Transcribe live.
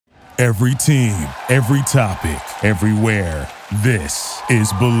Every team, every topic, everywhere. This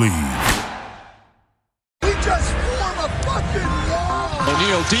is Believe. We just form a fucking wall.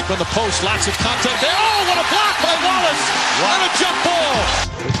 O'Neal deep in the post, lots of contact there. Oh, what a block by Wallace! What a jump ball!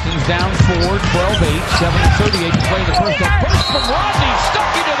 Pistons down 4, 12-8, 7:38 to play in the first. A burst from Rodney,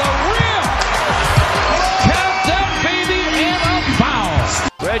 stuck into the rim. Count that baby and a foul.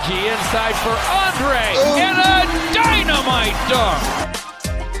 Reggie inside for Andre and a dynamite dunk.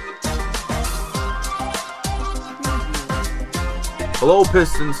 Hello,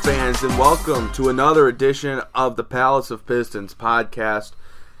 Pistons fans, and welcome to another edition of the Palace of Pistons podcast.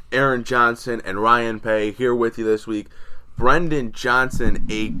 Aaron Johnson and Ryan Pay here with you this week. Brendan Johnson,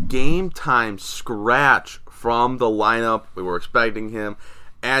 a game-time scratch from the lineup. We were expecting him,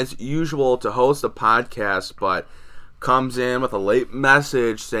 as usual, to host a podcast, but comes in with a late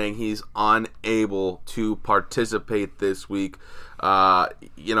message saying he's unable to participate this week.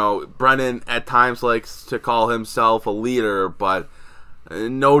 Brendan at times likes to call himself a leader, but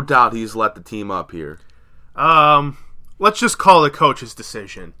no doubt he's let the team up here. Let's just call the coach's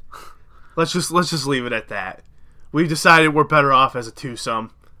decision. Let's just leave it at that. We've decided we're better off as a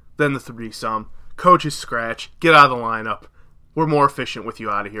 2-some than the 3-some. Coach's scratch. Get out of the lineup. We're more efficient with you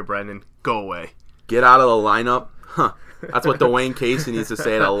out of here, Brendan. Go away. Get out of the lineup? Huh. That's what Dwayne Casey needs to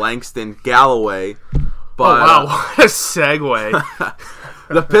say to Langston Galloway. But, wow, what a segue.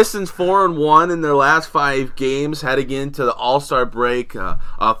 The Pistons 4-1 in their last 5 games, heading into the All-Star break. A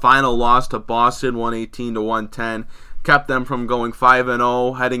final loss to Boston, 118-110, kept them from going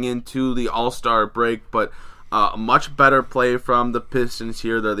 5-0 heading into the All-Star break. But much better play from the Pistons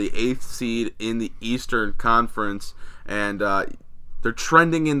here. They're the 8th seed in the Eastern Conference, and they're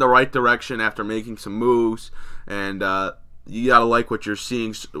trending in the right direction after making some moves. And you gotta like what you're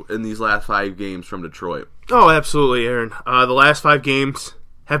seeing in these last 5 games from Detroit. Oh, absolutely, Aaron. The last 5 games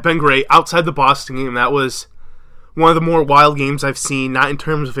have been great. Outside the Boston game, that was one of the more wild games I've seen, not in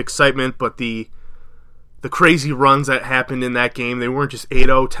terms of excitement, but the crazy runs that happened in that game. They weren't just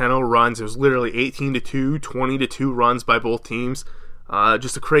 8-0, 10-0 runs. It was literally 18-2, 20-2 runs by both teams.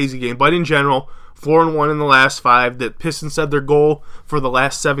 Just a crazy game. But in general, 4-1 in the last 5. The Pistons said their goal for the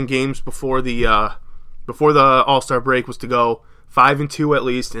last 7 games before the All-Star break was to go 5-2 at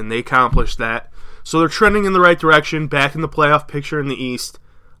least, and they accomplished that. So they're trending in the right direction, back in the playoff picture in the East.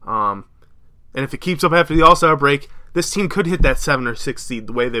 And if it keeps up after the All-Star break, this team could hit that 7 or 6 seed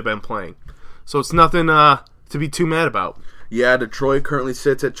the way they've been playing. So it's nothing to be too mad about. Yeah, Detroit currently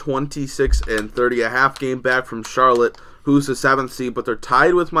sits at 26-30, a half game back from Charlotte, who's the 7th seed, but they're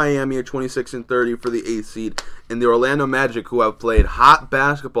tied with Miami at 26-30 for the 8th seed. And the Orlando Magic, who have played hot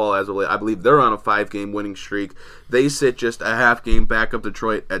basketball as of late, I believe they're on a 5-game winning streak. They sit just a half game back of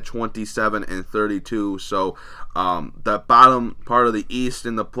Detroit at 27-32. So the bottom part of the East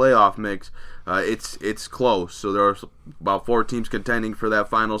in the playoff mix, it's close. So there are about 4 teams contending for that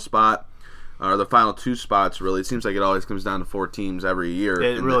final spot. Or the final 2 spots, really. It seems like it always comes down to 4 teams every year.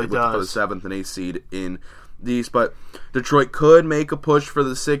 It really does. For the 7th and 8th seed in these. But Detroit could make a push for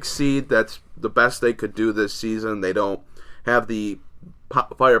the 6th seed. That's the best they could do this season. They don't have the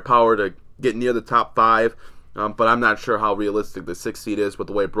firepower to get near the top 5. But I'm not sure how realistic the 6th seed is with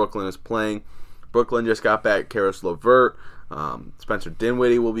the way Brooklyn is playing. Brooklyn just got back Karis LeVert. Spencer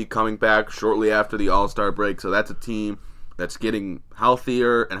Dinwiddie will be coming back shortly after the All-Star break. So that's a team that's getting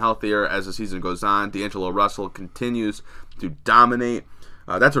healthier and healthier as the season goes on. D'Angelo Russell continues to dominate.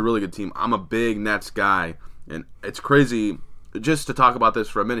 That's a really good team. I'm a big Nets guy, and it's crazy, just to talk about this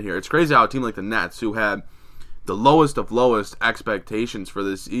for a minute here, it's crazy how a team like the Nets, who had the lowest of lowest expectations for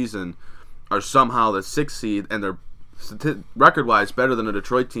this season, are somehow the 6th seed, and they're record-wise better than a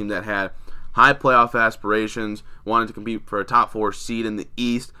Detroit team that had high playoff aspirations, wanted to compete for a top 4 seed in the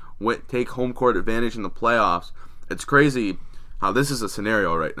East, take home court advantage in the playoffs. It's crazy how this is a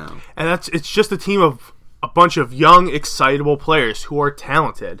scenario right now. And it's just a team of a bunch of young, excitable players who are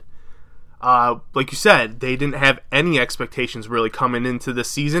talented. Like you said, they didn't have any expectations really coming into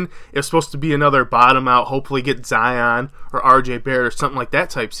this season. It was supposed to be another bottom out, hopefully get Zion or RJ Barrett or something like that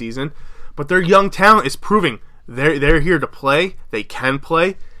type season. But their young talent is proving they're here to play, they can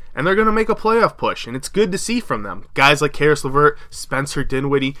play, and they're going to make a playoff push, and it's good to see from them. Guys like Karis LeVert, Spencer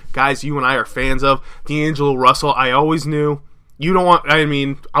Dinwiddie, guys you and I are fans of, D'Angelo Russell, I always knew.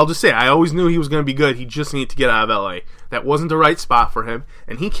 I'll just say, I always knew he was going to be good. He just needed to get out of LA. That wasn't the right spot for him,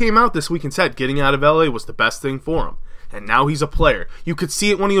 and he came out this week and said getting out of LA was the best thing for him. And now he's a player. You could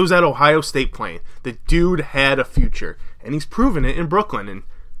see it when he was at Ohio State playing. The dude had a future, and he's proven it in Brooklyn, and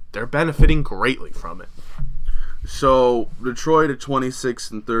they're benefiting greatly from it. So Detroit at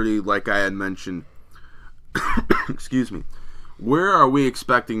 26-30, like I had mentioned, excuse me, Where are we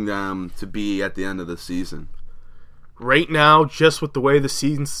expecting them to be at the end of the season? Right now, just with the way the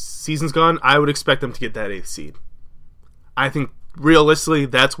season's gone, I would expect them to get that 8th seed. I think realistically,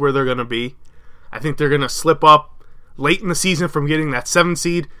 that's where they're going to be. I think they're going to slip up late in the season from getting that 7th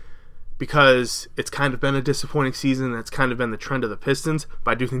seed because it's kind of been a disappointing season. That's kind of been the trend of the Pistons.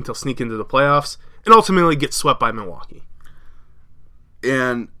 But I do think they'll sneak into the playoffs and ultimately get swept by Milwaukee.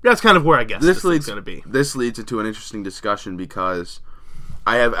 And that's kind of where I guess this is going to be. This leads into an interesting discussion because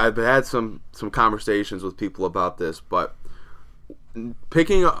I've had some conversations with people about this, but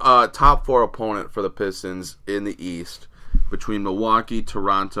picking a top 4 opponent for the Pistons in the East between Milwaukee,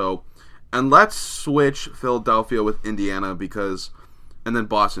 Toronto, and let's switch Philadelphia with Indiana and then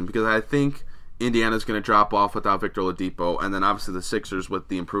Boston, because I think Indiana's going to drop off without Victor Oladipo, and then obviously the Sixers with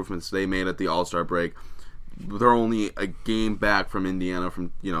the improvements they made at the All-Star break. They're only a game back from Indiana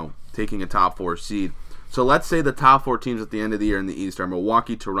from, taking a top 4 seed. So let's say the top 4 teams at the end of the year in the East are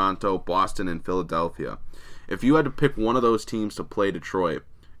Milwaukee, Toronto, Boston, and Philadelphia. If you had to pick one of those teams to play Detroit,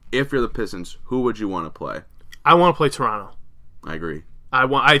 if you're the Pistons, who would you want to play? I want to play Toronto. I agree.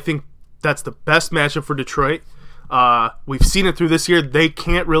 I think that's the best matchup for Detroit. We've seen it through this year. They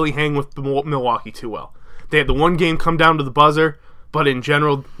can't really hang with Milwaukee too well. They had the one game come down to the buzzer, but in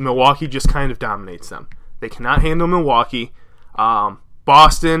general, Milwaukee just kind of dominates them. They cannot handle Milwaukee.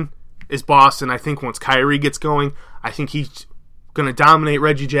 Boston is Boston. I think once Kyrie gets going, I think he's going to dominate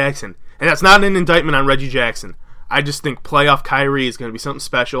Reggie Jackson. And that's not an indictment on Reggie Jackson. I just think playoff Kyrie is going to be something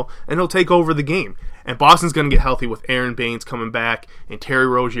special, and he'll take over the game. And Boston's going to get healthy with Aaron Baines coming back, and Terry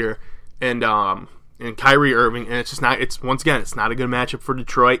Rozier, and Kyrie Irving. And it's not a good matchup for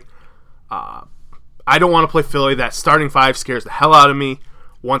Detroit. I don't want to play Philly. That starting 5 scares the hell out of me.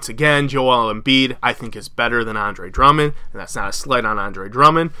 Once again, Joel Embiid, I think, is better than Andre Drummond, and that's not a slight on Andre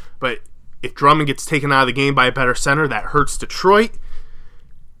Drummond, but if Drummond gets taken out of the game by a better center, that hurts Detroit.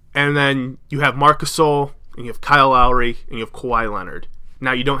 And then you have Marc Gasol, and you have Kyle Lowry, and you have Kawhi Leonard.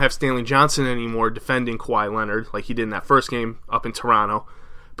 Now, you don't have Stanley Johnson anymore defending Kawhi Leonard like he did in that first game up in Toronto,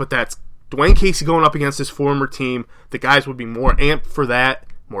 but that's Dwayne Casey going up against his former team. The guys would be more amped for that,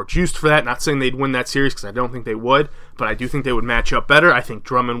 more juiced for that. Not saying they'd win that series because I don't think they would, but I do think they would match up better. I think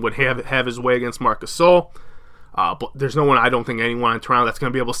Drummond would have his way against Marc Gasol. But there's I don't think anyone in Toronto that's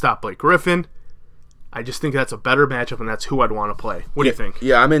going to be able to stop Blake Griffin. I just think that's a better matchup, and that's who I'd want to play. What do you think?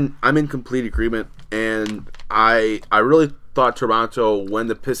 Yeah, I'm in complete agreement, and I really thought Toronto, when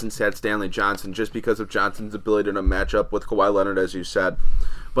the Pistons had Stanley Johnson, just because of Johnson's ability to match up with Kawhi Leonard, as you said.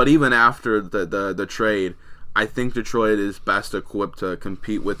 But even after the trade, I think Detroit is best equipped to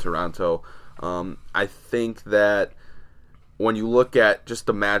compete with Toronto. I think that when you look at just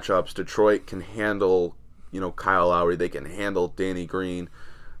the matchups, Detroit can handle, Kyle Lowry. They can handle Danny Green.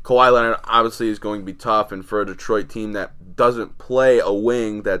 Kawhi Leonard obviously is going to be tough, and for a Detroit team that doesn't play a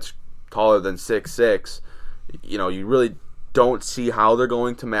wing that's taller than 6'6", you really don't see how they're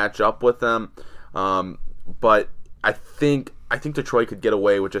going to match up with them. But I think Detroit could get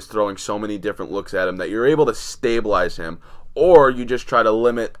away with just throwing so many different looks at him that you're able to stabilize him, or you just try to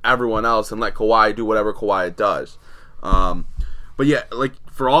limit everyone else and let Kawhi do whatever Kawhi does. But yeah, like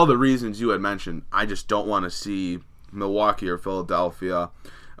for all the reasons you had mentioned, I just don't want to see Milwaukee or Philadelphia.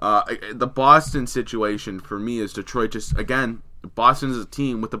 The Boston situation for me is Detroit just, again, Boston is a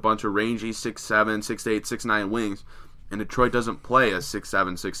team with a bunch of rangy 6'7", 6'8", 6'9" wings, and Detroit doesn't play a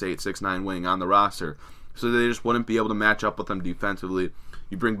 6'7", 6'8", 6'9" wing on the roster. So they just wouldn't be able to match up with them defensively.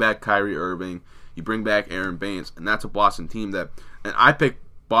 You bring back Kyrie Irving, you bring back Aaron Baines, and that's a Boston team and I picked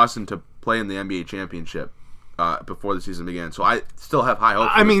Boston to play in the NBA championship before the season began. So I still have high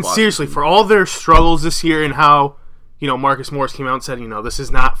hopes. I mean, seriously, for all their struggles this year and how, Marcus Morris came out and said, this is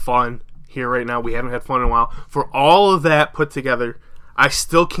not fun here right now. We haven't had fun in a while. For all of that put together, I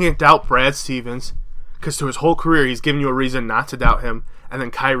still can't doubt Brad Stevens, because through his whole career, he's given you a reason not to doubt him. And then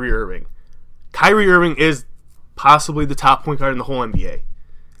Kyrie Irving. Kyrie Irving is possibly the top point guard in the whole NBA.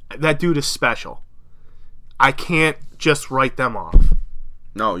 That dude is special. I can't just write them off.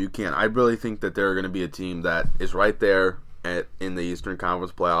 No, you can't. I really think that they're going to be a team that is right there in the Eastern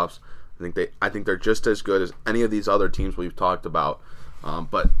Conference playoffs. I think they're just as good as any of these other teams we've talked about.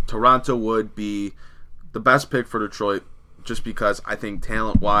 But Toronto would be the best pick for Detroit, just because I think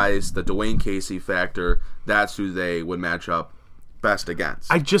talent-wise, the Dwayne Casey factor, that's who they would match up best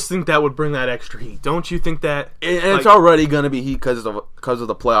against. I just think that would bring that extra heat. Don't you think that? And it's already going to be heat because of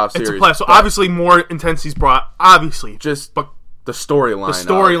the playoff series. It's a playoff, so obviously more intensity's brought. Obviously, but the storyline.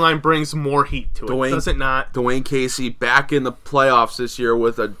 The storyline brings more heat to it, does it not? Dwayne Casey back in the playoffs this year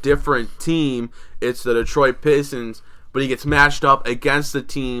with a different team. It's the Detroit Pistons, but he gets matched up against the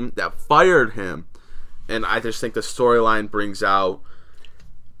team that fired him. and I just think the storyline brings out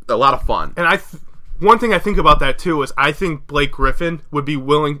a lot of fun. And one thing I think about that too is I think Blake Griffin would be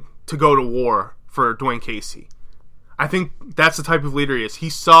willing to go to war for Dwayne Casey. I think that's the type of leader he is. He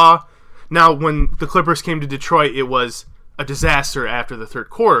saw, now when the Clippers came to Detroit, it was a disaster after the third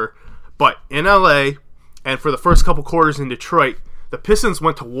quarter, but in LA and for the first couple quarters in Detroit, the Pistons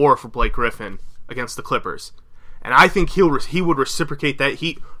went to war for Blake Griffin against the Clippers. And I think he would reciprocate that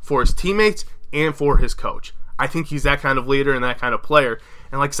heat for his teammates and for his coach. I think he's that kind of leader and that kind of player.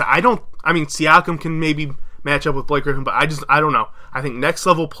 And like I said, Siakam can maybe match up with Blake Griffin, but I don't know. I think next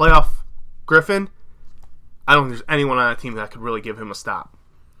level playoff Griffin, I don't think there's anyone on that team that could really give him a stop.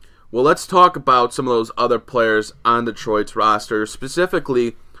 Well, let's talk about some of those other players on Detroit's roster,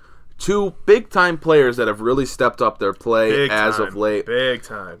 specifically two big-time players that have really stepped up their play of late. Big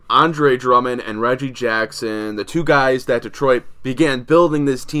time. Andre Drummond and Reggie Jackson, the two guys that Detroit began building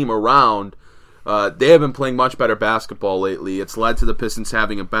this team around. They have been playing much better basketball lately. It's led to the Pistons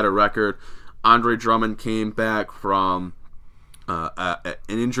having a better record. Andre Drummond came back from an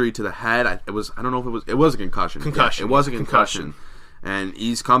injury to the head. It was a concussion. Concussion. Yeah, it was a concussion. And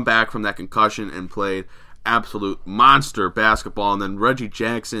he's come back from that concussion and played absolute monster basketball. And then Reggie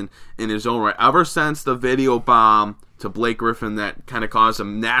Jackson in his own right. Ever since the video bomb to Blake Griffin that kind of caused a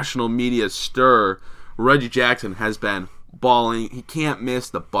national media stir, Reggie Jackson has been balling. He can't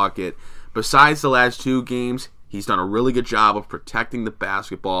miss the bucket. Besides the last two games, he's done a really good job of protecting the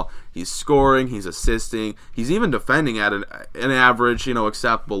basketball. He's scoring, he's assisting, he's even defending at an average,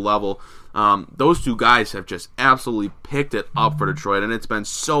 acceptable level. Those two guys have just absolutely picked it up for Detroit, and it's been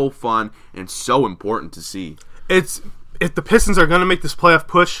so fun and so important to see. If the Pistons are going to make this playoff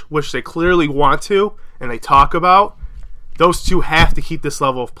push, which they clearly want to, and they talk about, those two have to keep this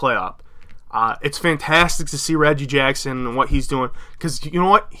level of play up. It's fantastic to see Reggie Jackson and what he's doing, because you know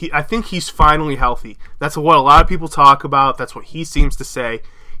what? I think he's finally healthy. That's what a lot of people talk about. That's what he seems to say.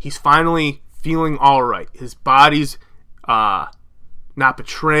 He's finally feeling all right. His body's not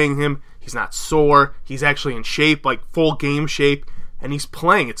betraying him. He's not sore. He's actually in shape, like full game shape, and he's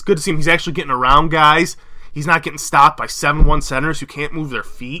playing. It's good to see him. He's actually getting around guys. He's not getting stopped by 7-1 centers who can't move their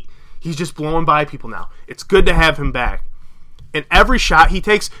feet. He's just blowing by people now. It's good to have him back. And every shot he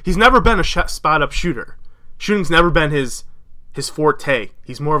takes, he's never been a spot-up shooter. Shooting's never been his forte.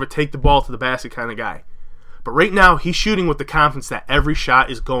 He's more of a take-the-ball to the basket kind of guy. But right now, he's shooting with the confidence that every shot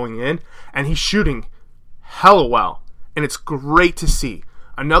is going in, and he's shooting hella well. And it's great to see.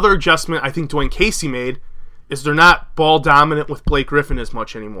 Another adjustment I think Dwayne Casey made is they're not ball-dominant with Blake Griffin as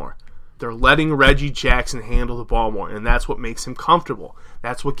much anymore. They're letting Reggie Jackson handle the ball more, and that's what makes him comfortable.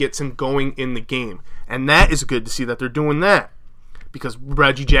 That's what gets him going in the game. And that is good to see that they're doing that, because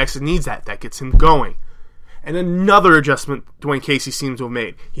Reggie Jackson needs that. That gets him going. And another adjustment Dwayne Casey seems to have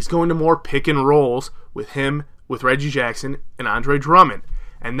made. He's going to more pick and rolls with him, with Reggie Jackson, and Andre Drummond.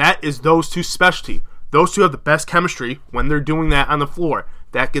 And that is those two specialty. Those two have the best chemistry when they're doing that on the floor.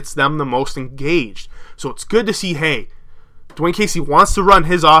 That gets them the most engaged. So it's good to see, hey, Dwayne Casey wants to run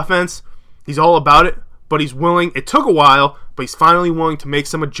his offense. He's all about it, but he's willing. It took a while, but he's finally willing to make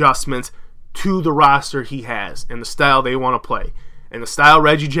some adjustments to the roster he has and the style they want to play. And the style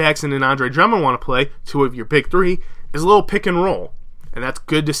Reggie Jackson and Andre Drummond want to play, two of your big three, is a little pick and roll. And that's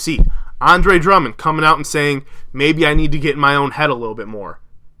good to see. Andre Drummond coming out and saying, maybe I need to get in my own head a little bit more.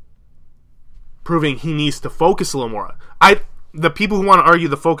 Proving he needs to focus a little more. The people who want to argue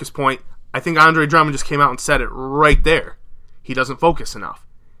the focus point, I think Andre Drummond just came out and said it right there. He doesn't focus enough.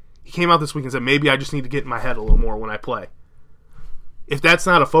 He came out this week and said, maybe I just need to get in my head a little more when I play. If that's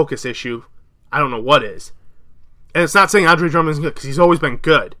not a focus issue, I don't know what is. And it's not saying Andre Drummond isn't good, because he's always been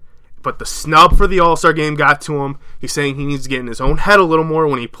good. But the snub for the All-Star game got to him. He's saying he needs to get in his own head a little more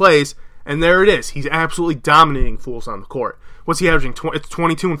when he plays. And there it is. He's absolutely dominating fools on the court. What's he averaging? It's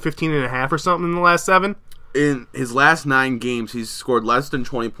 22 and 15 and a half or something in the last 7? In his last 9 games, he's scored less than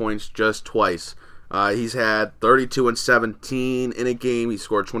 20 points just twice. He's had 32 and 17 in a game. He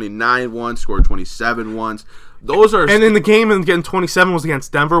scored 29 once, scored 27 once. And in the game getting 27 was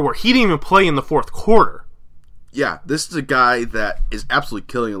against Denver, where he didn't even play in the fourth quarter. Yeah, this is a guy that is absolutely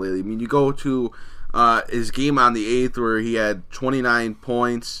killing it lately. I mean, you go to his game on the 8th where he had 29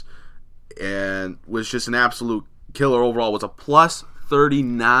 points and was just an absolute killer overall. Was a plus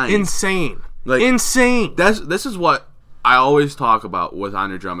 39. Insane. Insane. This is what I always talk about with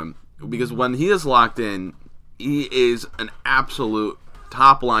Andre Drummond, because when he is locked in, he is an absolute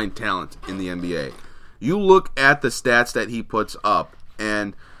top-line talent in the NBA. You look at the stats that he puts up,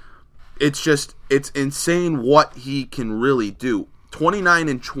 and it's insane what he can really do. 29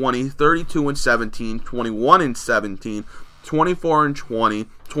 and 20, 32 and 17, 21 and 17, 24 and 20,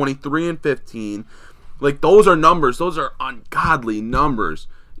 23 and 15, Like, those are numbers. Those are ungodly numbers.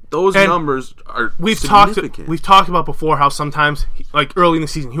 Those numbers are significant. We've talked about before how sometimes, like early in the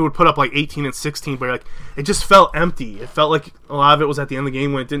season, he would put up like 18 and 16, but like it just felt empty. It felt like a lot of it was at the end of the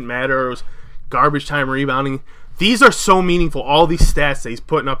game when it didn't matter. Or it was garbage time rebounding. These are so meaningful, all these stats that he's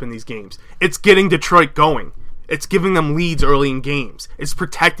putting up in these games. It's getting Detroit going. It's giving them leads early in games. It's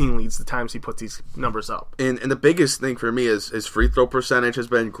protecting leads the times he puts these numbers up. And the biggest thing for me is his free throw percentage has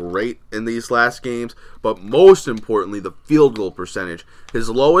been great in these last games, but most importantly, the field goal percentage. His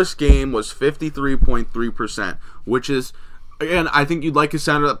lowest game was 53.3%, which is, again, I think you'd like a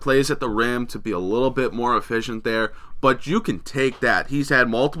center that plays at the rim to be a little bit more efficient there, but you can take that. He's had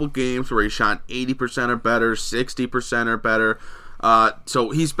multiple games where he shot 80% or better, 60% or better.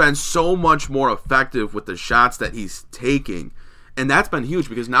 So he's been so much more effective with the shots that he's taking. And that's been huge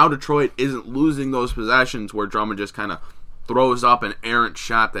because now Detroit isn't losing those possessions where Drummond just kind of throws up an errant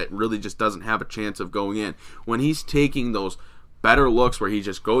shot that really just doesn't have a chance of going in. When he's taking those better looks where he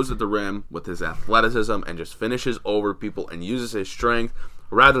just goes at the rim with his athleticism and just finishes over people and uses his strength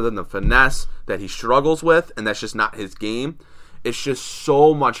rather than the finesse that he struggles with, and that's just not his game, it's just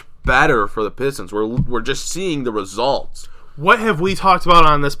so much better for the Pistons. We're just seeing the results. What have we talked about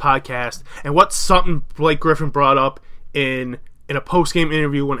on this podcast, and what's something Blake Griffin brought up in a post-game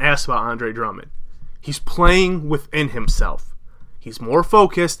interview when asked about Andre Drummond? He's playing within himself. He's more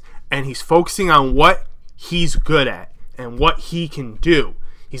focused, and he's focusing on what he's good at and what he can do.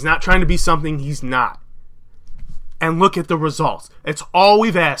 He's not trying to be something he's not. And look at the results. It's all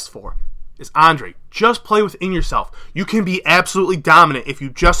we've asked for. Is Andre, just play within yourself. You can be absolutely dominant if you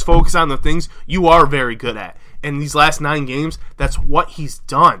just focus on the things you are very good at. In these last 9 games, that's what he's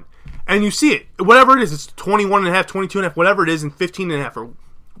done. And you see it. Whatever it is, it's 21.5, 22.5, whatever it is, and 15.5, or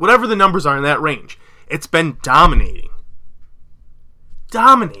whatever the numbers are in that range. It's been dominating.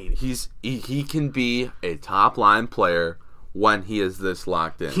 Dominating. He can be a top-line player when he is this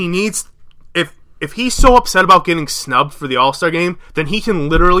locked in. He needs... If he's so upset about getting snubbed for the All-Star game, then he can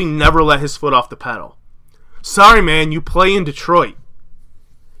literally never let his foot off the pedal. Sorry, man, you play in Detroit.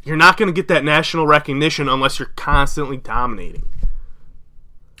 You're not going to get that national recognition unless you're constantly dominating.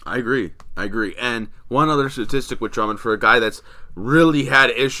 I agree. And one other statistic with Drummond, for a guy that's really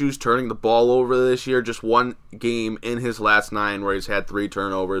had issues turning the ball over this year, just one game in his last 9 where he's had 3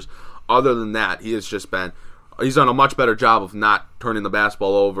 turnovers. Other than that, he's done a much better job of not turning the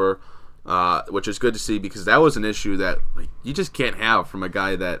basketball over, which is good to see because that was an issue that you just can't have from a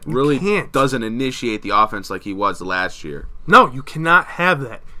guy that really doesn't initiate the offense like he was last year. No, you cannot have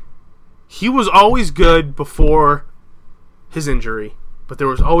that. He was always good before his injury, but there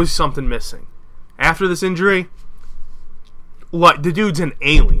was always something missing. After this injury, the dude's an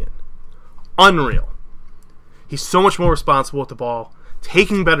alien. Unreal. He's so much more responsible with the ball,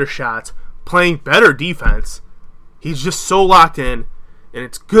 taking better shots, playing better defense. He's just so locked in, and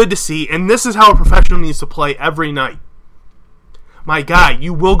it's good to see. And this is how a professional needs to play every night. My guy,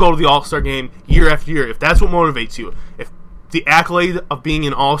 you will go to the All-Star game year after year if that's what motivates you. If the accolade of being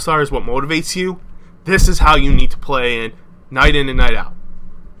an All-Star is what motivates you, this is how you need to play in and night out.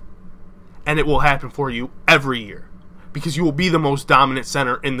 And it will happen for you every year because you will be the most dominant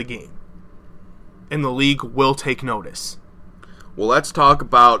center in the game. And the league will take notice. Well, let's talk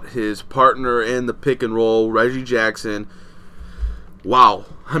about his partner in the pick and roll, Reggie Jackson. Wow.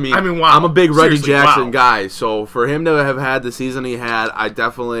 I mean, wow. I'm a big Reggie Jackson guy, so for him to have had the season he had, I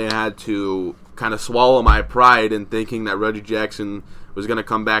definitely had to kind of swallow my pride in thinking that Reggie Jackson was going to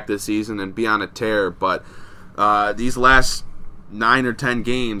come back this season and be on a tear. But these last 9 or 10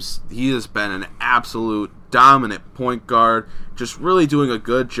 games, he has been an absolute dominant point guard, just really doing a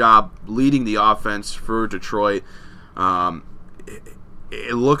good job leading the offense for Detroit.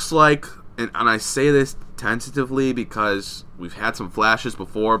 It looks like, and I say this tentatively because we've had some flashes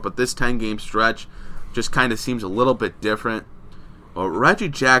before, but this 10-game stretch just kind of seems a little bit different. Reggie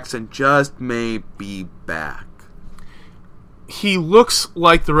Jackson just may be back. He looks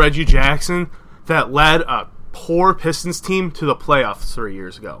like the Reggie Jackson that led a poor Pistons team to the playoffs 3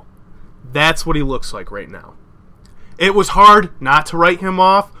 years ago. That's what he looks like right now. It was hard not to write him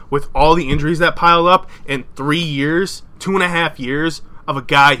off with all the injuries that piled up in 3 years, 2.5 years of a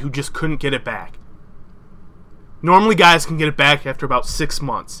guy who just couldn't get it back. Normally guys can get it back after about 6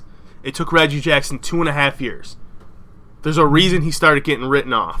 months. It took Reggie Jackson 2.5 years. There's a reason he started getting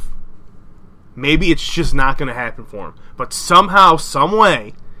written off. Maybe it's just not going to happen for him. But somehow, some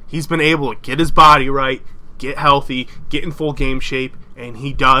way, he's been able to get his body right, get healthy, get in full game shape, and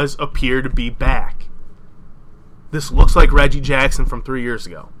he does appear to be back. This looks like Reggie Jackson from 3 years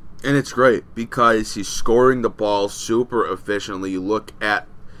ago. And it's great because he's scoring the ball super efficiently. You look at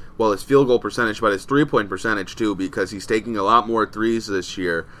his field goal percentage, but his three-point percentage too, because he's taking a lot more threes this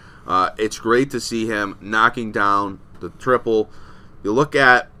year. It's great to see him knocking down the triple. You look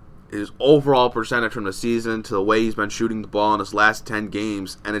at his overall percentage from the season to the way he's been shooting the ball in his last 10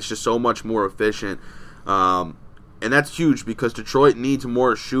 games, and it's just so much more efficient. And that's huge because Detroit needs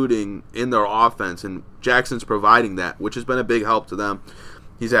more shooting in their offense, and Jackson's providing that, which has been a big help to them.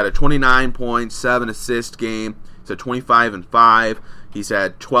 He's had a 29.7 assist game. He's at 25-5. He's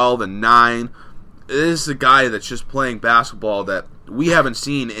had 12-9. This is a guy that's just playing basketball that we haven't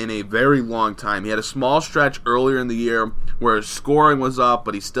seen in a very long time. He had a small stretch earlier in the year where his scoring was up,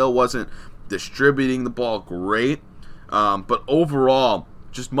 but he still wasn't distributing the ball great. But overall,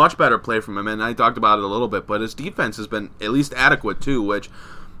 just much better play from him. And I talked about it a little bit, but his defense has been at least adequate too, which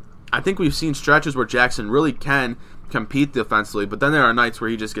I think we've seen stretches where Jackson really can compete defensively, but then there are nights where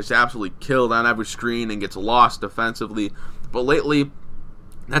he just gets absolutely killed on every screen and gets lost defensively. But lately,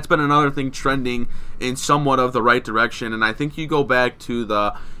 that's been another thing trending in somewhat of the right direction, and I think you go back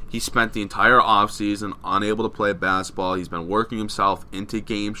to he spent the entire offseason unable to play basketball. He's been working himself into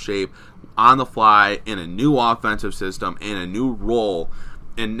game shape on the fly in a new offensive system, in a new role,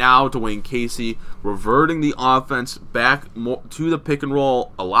 and now Dwayne Casey reverting the offense back more to the pick and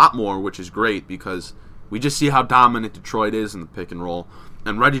roll a lot more, which is great because we just see how dominant Detroit is in the pick and roll.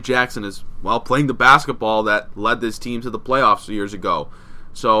 And Reggie Jackson is, well, playing the basketball that led this team to the playoffs years ago.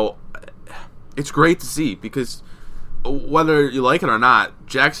 So it's great to see because whether you like it or not,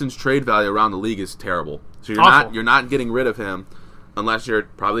 Jackson's trade value around the league is terrible. So you're not getting rid of him unless you're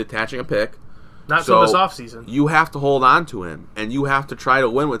probably attaching a pick. Not so this offseason. You have to hold on to him, and you have to try to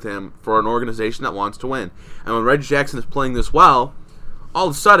win with him for an organization that wants to win. And when Reggie Jackson is playing this well, all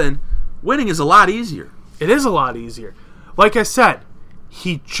of a sudden, winning is a lot easier. It is a lot easier. Like I said,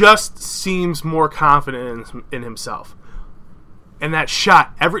 he just seems more confident in himself. And that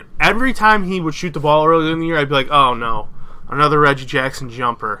shot, every time he would shoot the ball earlier in the year, I'd be like, oh no, another Reggie Jackson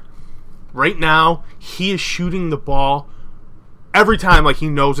jumper. Right now, he is shooting the ball every time like he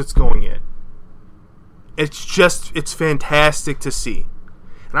knows it's going in. It's fantastic to see.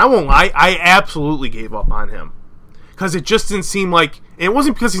 And I won't lie, I absolutely gave up on him. Because it just didn't seem like, it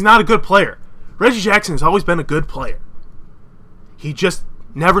wasn't because he's not a good player. Reggie Jackson has always been a good player. He just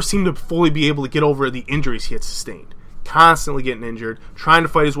never seemed to fully be able to get over the injuries he had sustained. Constantly getting injured, trying to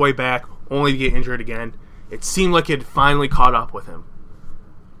fight his way back, only to get injured again. It seemed like it had finally caught up with him.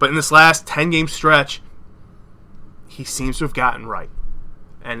 But in this last 10-game stretch, he seems to have gotten right.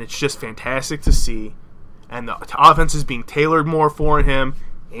 And it's just fantastic to see. And the offense is being tailored more for him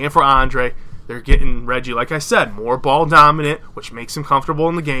and for Andre. They're getting Reggie, like I said, more ball dominant, which makes him comfortable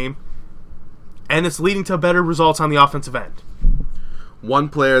in the game. And it's leading to better results on the offensive end. One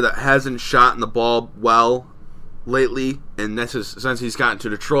player that hasn't shot the ball well lately, and this is since he's gotten to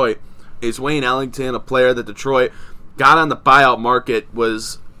Detroit, is Wayne Ellington, a player that Detroit got on the buyout market.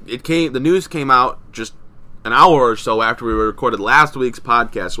 The news came out just an hour or so after we recorded last week's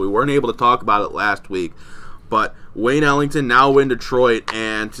podcast, so we weren't able to talk about it last week. But Wayne Ellington now in Detroit,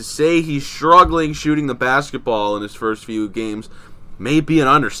 and to say he's struggling shooting the basketball in his first few games may be an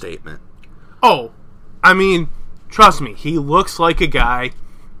understatement. Oh, I mean, trust me, he looks like a guy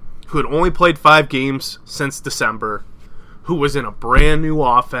who had only played 5 games since December, who was in a brand new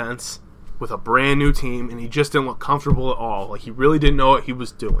offense with a brand new team, and he just didn't look comfortable at all. Like, he really didn't know what he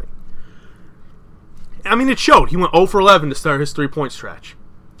was doing. I mean, it showed. He went 0 for 11 to start his 3-point stretch.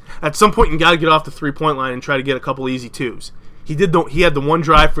 At some point, you got to get off the 3-point line and try to get a couple easy twos. He had the one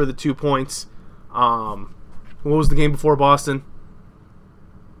drive for the 2 points. What was the game before Boston?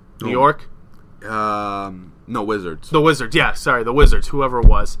 New York? No, Wizards. The Wizards, yeah, sorry, the Wizards, whoever it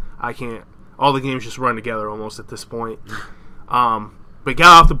was. I can't. All the games just run together almost at this point. But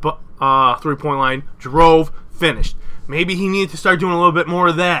got off the 3-point line, drove, finished. Maybe he needed to start doing a little bit more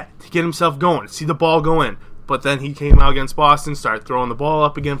of that to get himself going, see the ball go in. But then he came out against Boston, started throwing the ball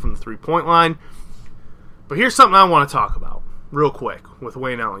up again from the 3-point line. But here's something I want to talk about real quick with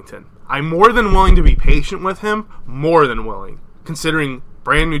Wayne Ellington. I'm more than willing to be patient with him, more than willing, considering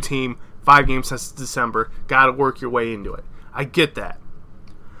brand new team, 5 games since December, got to work your way into it. I get that.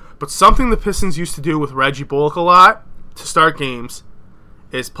 But something the Pistons used to do with Reggie Bullock a lot to start games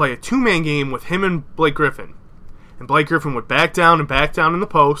is play a 2-man game with him and Blake Griffin. And Blake Griffin would back down in the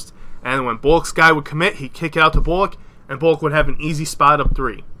post, and when Bullock's guy would commit, he'd kick it out to Bullock, and Bullock would have an easy spot up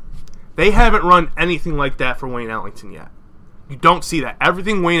 3. They haven't run anything like that for Wayne Ellington yet. You don't see that.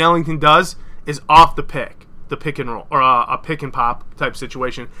 Everything Wayne Ellington does is off the pick and roll, or a pick and pop type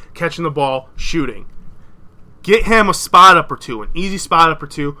situation, catching the ball, shooting. Get him a spot up or 2, an easy spot up or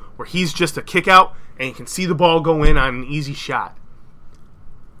 2, where he's just a kick out, and you can see the ball go in on an easy shot.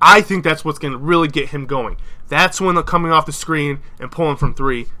 I think that's what's going to really get him going. That's when the coming off the screen and pulling from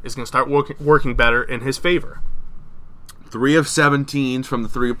three is going to start working better in his favor. 3 of 17 from the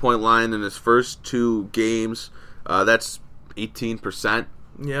three-point line in his first 2 games. That's 18%.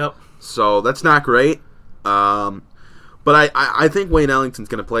 Yep. So that's not great. But I think Wayne Ellington's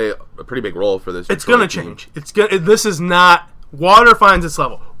going to play a pretty big role for this. It's going to change. This is not water finds its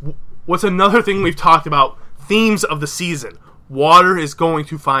level. What's another thing we've talked about? Themes of the season. Water is going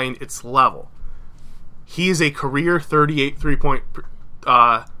to find its level. He is a career 38 three-point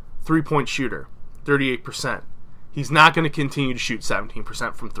shooter, 38%. He's not going to continue to shoot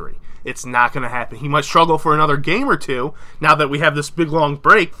 17% from 3. It's not going to happen. He might struggle for another game or two now that we have this big long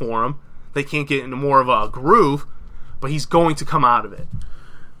break for him. They can't get into more of a groove, but he's going to come out of it.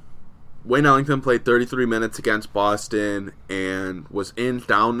 Wayne Ellington played 33 minutes against Boston and was in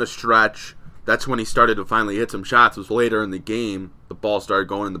down the stretch. That's when he started to finally hit some shots. It was later in the game. The ball started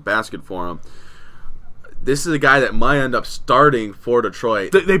going in the basket for him. This is a guy that might end up starting for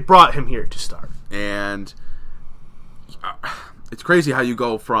Detroit. They brought him here to start. And it's crazy how you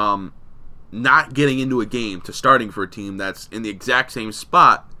go from not getting into a game to starting for a team that's in the exact same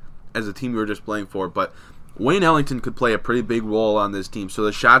spot as the team you were just playing for. But Wayne Ellington could play a pretty big role on this team, so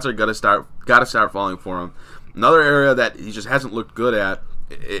the shots are got to start falling for him. Another area that he just hasn't looked good at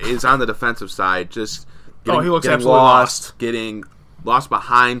is on the defensive side. Just he looks getting absolutely lost. Getting lost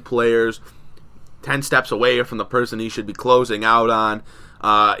behind players, 10 steps away from the person he should be closing out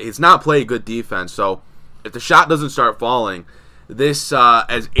on. He's not playing good defense, so if the shot doesn't start falling, this,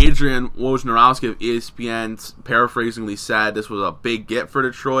 as Adrian Wojnarowski of ESPN paraphrasingly said, this was a big get for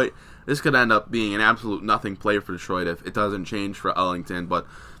Detroit. This could end up being an absolute nothing play for Detroit if it doesn't change for Ellington, but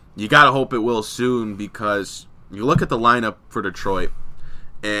you got to hope it will soon, because you look at the lineup for Detroit,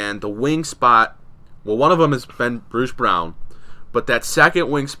 and the wing spot, well, one of them has been Bruce Brown, but that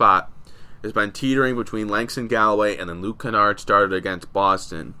second wing spot has been teetering between Langston Galloway and then Luke Kennard started against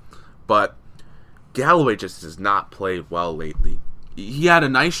Boston. But Galloway just has not played well lately. He had a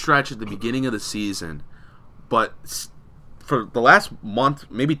nice stretch at the beginning of the season, but for the last month,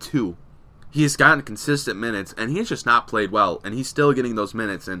 maybe 2, he has gotten consistent minutes, and he has just not played well, and he's still getting those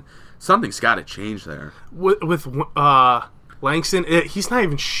minutes, and something's got to change there. With Langston, he's not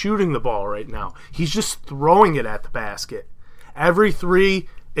even shooting the ball right now. He's just throwing it at the basket. Every 3,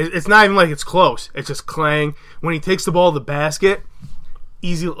 it's not even like it's close. It's just clang. When he takes the ball to the basket,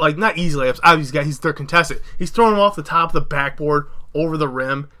 not easy layups. Obviously, they're contested. He's throwing them off the top of the backboard, over the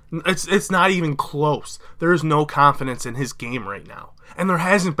rim. It's not even close. There is no confidence in his game right now. And there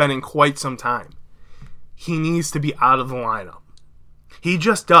hasn't been in quite some time. He needs to be out of the lineup. He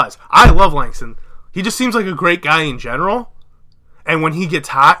just does. I love Langston. He just seems like a great guy in general. And when he gets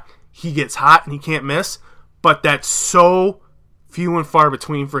hot and he can't miss. But that's so few and far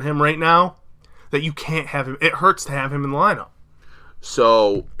between for him right now that you can't have him. It hurts to have him in the lineup.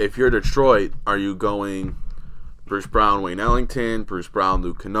 So, if you're Detroit, are you going Bruce Brown, Wayne Ellington, Bruce Brown,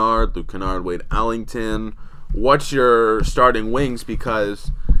 Luke Kennard, Wayne Ellington? What's your starting wings?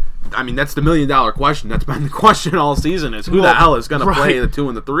 Because, I mean, that's the $1 million question. That's been the question all season is who the hell is going to play the 2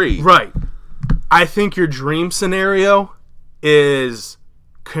 and the 3? Right. I think your dream scenario is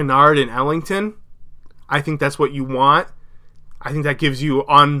Kennard and Ellington. I think that's what you want. I think that gives you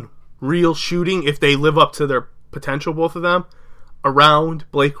unreal shooting if they live up to their potential, both of them, around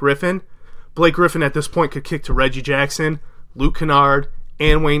Blake Griffin. Blake Griffin at this point could kick to Reggie Jackson, Luke Kennard,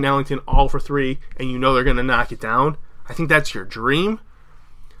 and Wayne Ellington all for 3, and you know they're going to knock it down. I think that's your dream.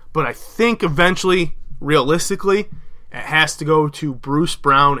 But I think eventually, realistically, it has to go to Bruce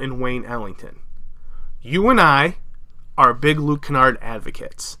Brown and Wayne Ellington. You and I are big Luke Kennard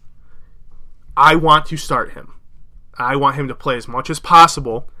advocates. I want to start him. I want him to play as much as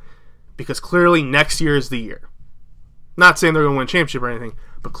possible because clearly next year is the year. Not saying they're going to win a championship or anything,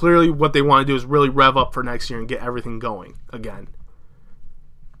 but clearly what they want to do is really rev up for next year and get everything going again.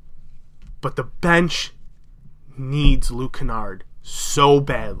 But the bench needs Luke Kennard so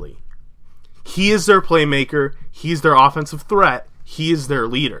badly. He is their playmaker. He's their offensive threat. He is their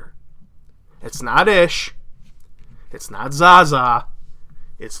leader. It's not Ish. It's not Zaza.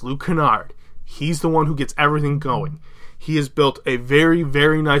 It's Luke Kennard. He's the one who gets everything going. He has built a very,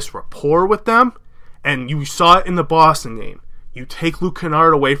 very nice rapport with them, and you saw it in the Boston game. You take Luke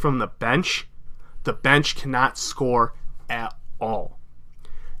Kennard away from the bench cannot score at all.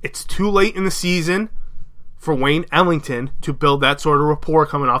 It's too late in the season for Wayne Ellington to build that sort of rapport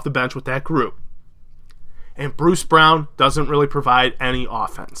coming off the bench with that group. And Bruce Brown doesn't really provide any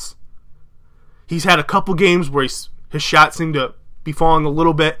offense. He's had a couple games where his shots seem to be falling a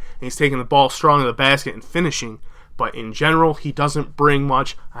little bit, and he's taking the ball strong to the basket and finishing, but in general, he doesn't bring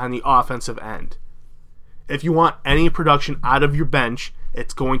much on the offensive end. If you want any production out of your bench,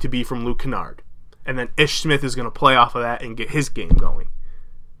 it's going to be from Luke Kennard. And then Ish Smith is going to play off of that and get his game going.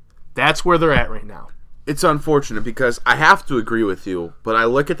 That's where they're at right now. It's unfortunate because I have to agree with you, but I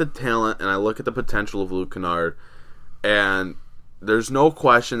look at the talent and I look at the potential of Luke Kennard, and there's no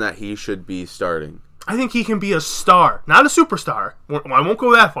question that he should be starting. I think he can be a star. Not a superstar. I won't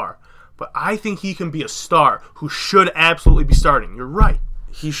go that far. But I think he can be a star who should absolutely be starting. You're right.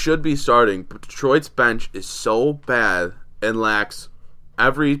 He should be starting, but Detroit's bench is so bad and lacks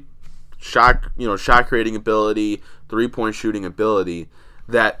every shot creating ability, 3-point shooting ability,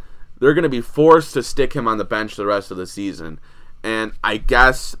 that they're going to be forced to stick him on the bench the rest of the season. And I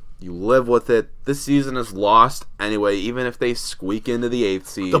guess you live with it. This season is lost anyway, even if they squeak into the 8th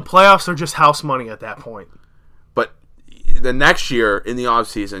seed. The playoffs are just house money at that point. But the next year in the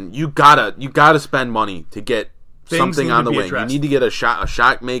offseason, you gotta spend money to get something on the wing. Addressed. You need to get a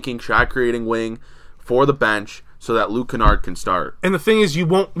shot-making, shot-creating wing for the bench so that Luke Kennard can start. And the thing is, you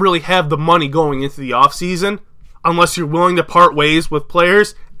won't really have the money going into the offseason unless you're willing to part ways with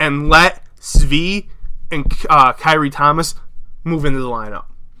players and let Svi and Kyrie Thomas move into the lineup.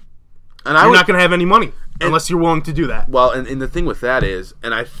 And you're not going to have any money unless you're willing to do that. Well, and the thing with that is,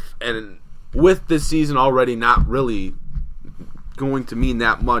 and with this season already not really going to mean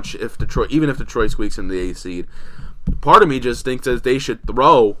that much if Detroit squeaks into the 8th seed, part of me just thinks that they should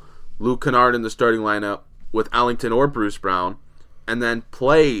throw Luke Kennard in the starting lineup with Ellington or Bruce Brown, and then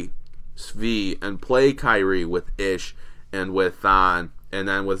play Svi and play Kyrie with Ish and with Thon and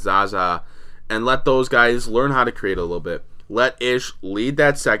then with Zaza, and let those guys learn how to create a little bit. Let Ish lead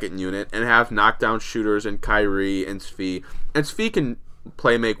that second unit and have knockdown shooters in Kyrie and Svi. And Svi can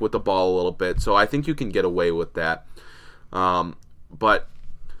play make with the ball a little bit, so I think you can get away with that. But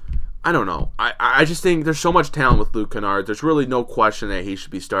I don't know. I just think there's so much talent with Luke Kennard. There's really no question that he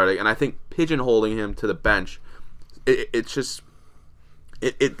should be starting. And I think pigeonholing him to the bench,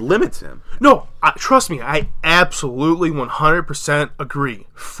 it limits him. No, trust me, I absolutely 100% agree.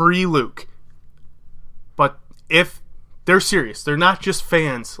 Free Luke. But if they're serious, they're not just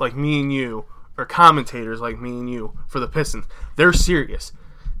fans like me and you, or commentators like me and you for the Pistons. They're serious.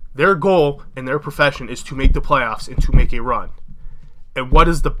 Their goal in their profession is to make the playoffs and to make a run. And what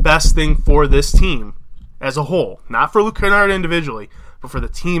is the best thing for this team as a whole? Not for Luke Kennard individually, but for the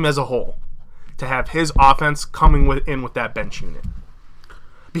team as a whole. To have his offense coming in with that bench unit.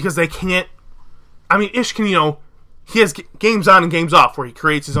 Because they can't... I mean, Ish can, he has games on and games off where he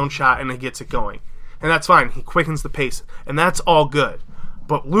creates his own shot and he gets it going. And that's fine. He quickens the pace. And that's all good.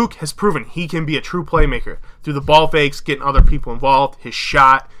 But Luke has proven he can be a true playmaker. Through the ball fakes, getting other people involved, his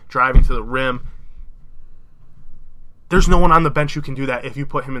shot, driving to the rim. There's no one on the bench who can do that if you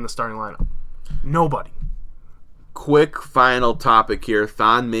put him in the starting lineup. Nobody. Quick final topic here.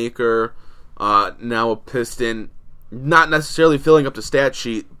 Thon Maker, now a Piston. Not necessarily filling up the stat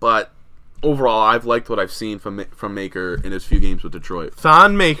sheet, but overall I've liked what I've seen from Maker in his few games with Detroit.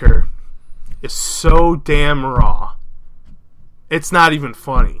 Thon Maker is so damn raw. It's not even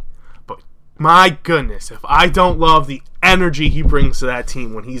funny. But my goodness, if I don't love the energy he brings to that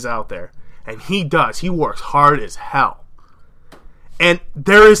team when he's out there. And he does. He works hard as hell. And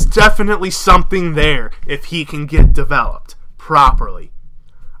there is definitely something there if he can get developed properly.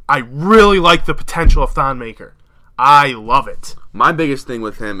 I really like the potential of Thon Maker. I love it. My biggest thing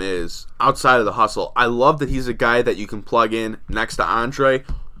with him is, outside of the hustle, I love that he's a guy that you can plug in next to Andre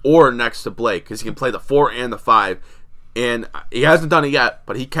or next to Blake, because he can play the 4 and the 5. And he hasn't done it yet,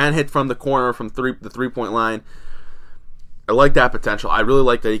 but he can hit from the corner from the 3-point line. I like that potential. I really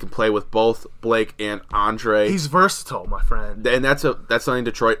like that he can play with both Blake and Andre. He's versatile, my friend. And that's something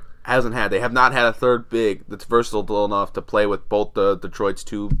Detroit hasn't had. They have not had a third big that's versatile enough to play with both the Detroit's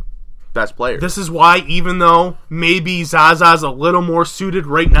two best players. This is why, even though maybe Zaza's a little more suited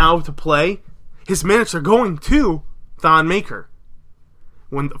right now to play, his minutes are going to Thon Maker.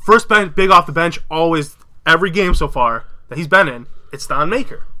 When the first big off the bench, always, every game so far that he's been in, it's Thon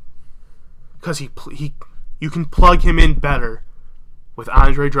Maker. Because you can plug him in better with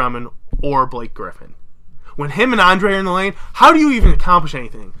Andre Drummond or Blake Griffin. When him and Andre are in the lane, how do you even accomplish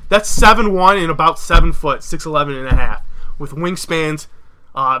anything? That's 7'1" and about 7 foot, 6'11" and a half, with wingspans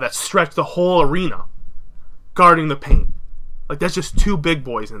that stretch the whole arena, guarding the paint. Like, that's just two big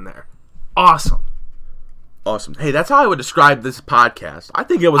boys in there. Awesome. Awesome. Hey, that's how I would describe this podcast. I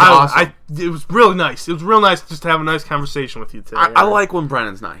think it was awesome. It was really nice. It was real nice just to have a nice conversation with you today. I like when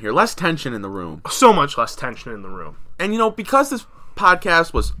Brennan's not here. Less tension in the room. So much less tension in the room. And, because this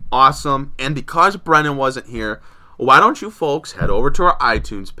podcast was awesome, and because Brennan wasn't here, why don't you folks head over to our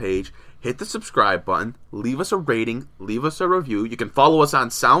iTunes page, hit the subscribe button, leave us a rating, leave us a review. You can follow us on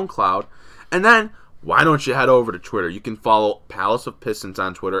SoundCloud, and then why don't you head over to Twitter? You can follow Palace of Pistons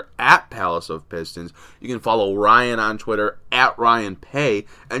on Twitter at Palace of Pistons. You can follow Ryan on Twitter at Ryan Pay.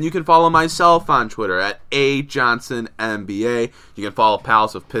 And you can follow myself on Twitter at AJohnsonNBA. You can follow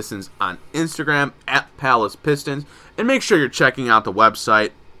Palace of Pistons on Instagram at Palace Pistons. And make sure you're checking out the website,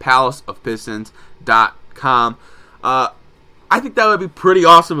 palaceofpistons.com. I think that would be pretty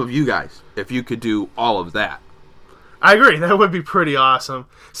awesome of you guys if you could do all of that. I agree. That would be pretty awesome.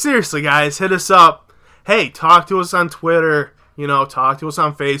 Seriously, guys, hit us up. Hey, talk to us on Twitter. Talk to us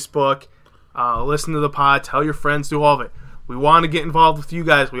on Facebook. Listen to the pod. Tell your friends. Do all of it. We want to get involved with you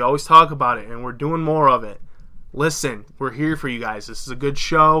guys. We always talk about it, and we're doing more of it. Listen, we're here for you guys. This is a good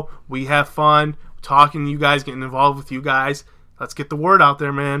show. We have fun talking to you guys, getting involved with you guys. Let's get the word out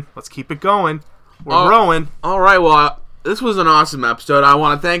there, man. Let's keep it going. We're growing. All right, well, this was an awesome episode. I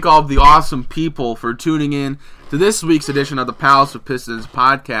want to thank all of the awesome people for tuning in to this week's edition of the Palace of Pistons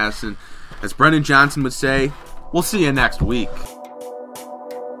podcast. And as Brendan Johnson would say, we'll see you next week.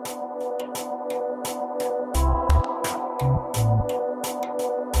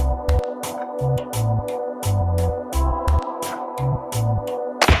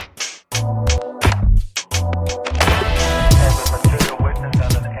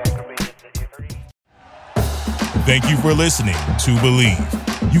 Thank you for listening to Believe.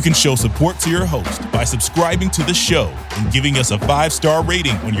 You can show support to your host by subscribing to the show and giving us a 5-star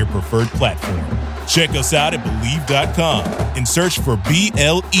rating on your preferred platform. Check us out at Believe.com and search for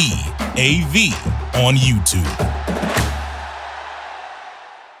BLEAV on YouTube.